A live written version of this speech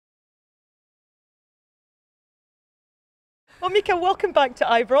Well, Mikel, welcome back to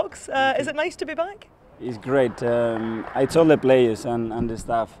Ibrox. Is it nice to be back? It's great. I told the players and the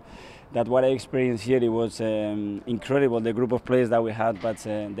staff that what I experienced here, it was incredible, the group of players that we had, but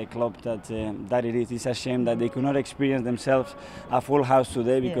the club that it is. It's a shame that they could not experience themselves a full house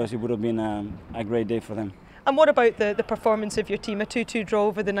today, because it would have been a great day for them. And what about the performance of your team, a 2-2 draw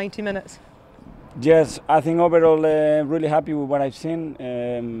over the 90 minutes? Yes, I think overall really happy with what I've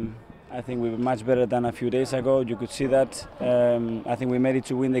seen. I think we were much better than a few days ago. You could see that. I think we made it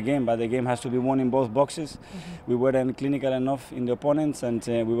to win the game, but the game has to be won in both boxes. We weren't clinical enough in the opponents, and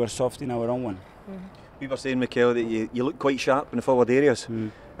we were soft in our own one. We were saying, Mikel, that you look quite sharp in the forward areas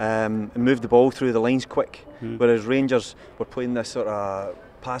and moved the ball through the lines quick, whereas Rangers were playing this sort of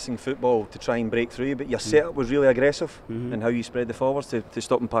passing football to try and break through, but your setup was really aggressive in how you spread the forwards to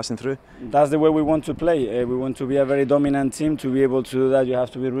stop them passing through. That's the way we want to play. We want to be a very dominant team. To be able to do that, you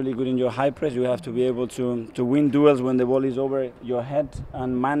have to be really good in your high press. You have to be able to win duels when the ball is over your head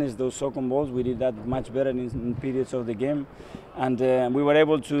and manage those second balls. We did that much better in periods of the game, and we were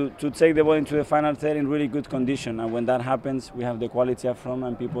able to take the ball into the final third in really good condition. And when that happens, we have the quality up front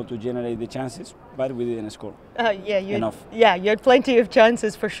and people to generate the chances, but we didn't score. Enough. Yeah, you had plenty of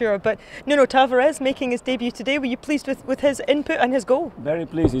chances for sure. But Nuno Tavares making his debut today, were you pleased with his input and his goal? Very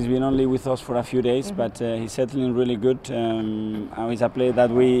pleased. He's been only with us for a few days, but he's settling really good. He's a player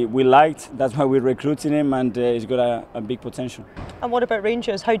that we liked. That's why we're recruiting him, and he's got a big potential. And what about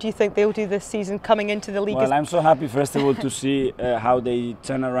Rangers? How do you think they'll do this season coming into the league? Well, I'm so happy, first of all, to see how they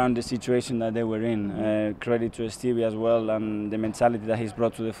turn around the situation that they were in. Credit to Stevie as well, and the mentality that he's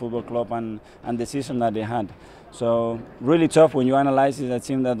brought to the football club, and the season that they had. So really tough when you analyse it, a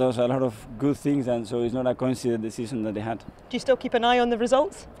team that does a lot of good things, and so it's not a coincidence the season that they had. Do you still keep an eye on the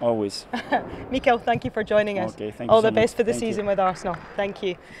results? Always. Mikel, thank you for joining us. Okay, thank you All so the best much. for the season with Arsenal. Thank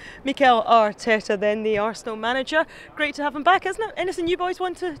you. Mikel Arteta, then the Arsenal manager. Great to have him back, isn't it? Anything you boys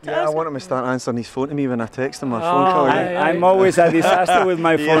want to ask? I want him to start answering his phone to me when I text him my phone call. I'm always a disaster with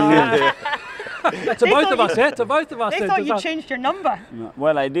my phone. To both of us, eh? To both of us. They thought you changed your number. No,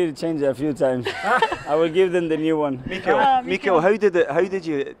 well, I did change it a few times. I will give them the new one. Mikel, how did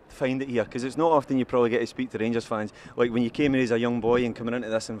you find it here? Because it's not often you probably get to speak to Rangers fans. Like when you came in as a young boy and coming into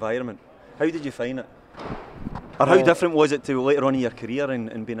this environment, how did you find it? Or how different was it to later on in your career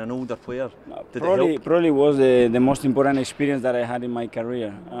and being an older player? Probably was the most important experience that I had in my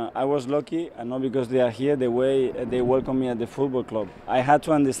career. I was lucky, and not because they are here, the way they welcomed me at the football club. I had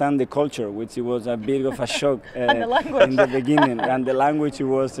to understand the culture, which was a bit of a shock and the language. in the beginning, and the language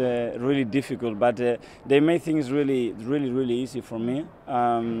was really difficult, but they made things really easy for me.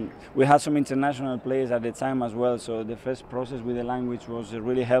 We had some international players at the time as well, so the first process with the language was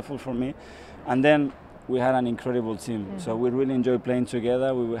really helpful for me. And then we had an incredible team, so we really enjoyed playing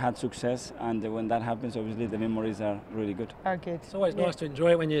together. We had success, and when that happens, obviously the memories are really good. It's always nice to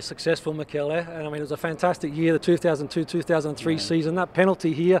enjoy it when you're successful, Mikel. And I mean, it was a fantastic year, the 2002-2003 season. That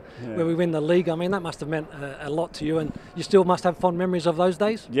penalty here, where we win the league, I mean, that must have meant a lot to you, and you still must have fond memories of those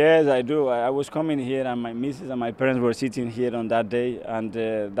days? Yes, I do. I was coming here, and my missus and my parents were sitting here on that day, and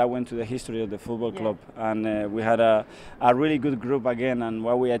that went to the history of the football club. And we had a really good group again, and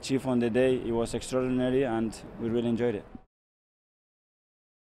what we achieved on the day, it was extraordinary, and we really enjoyed it.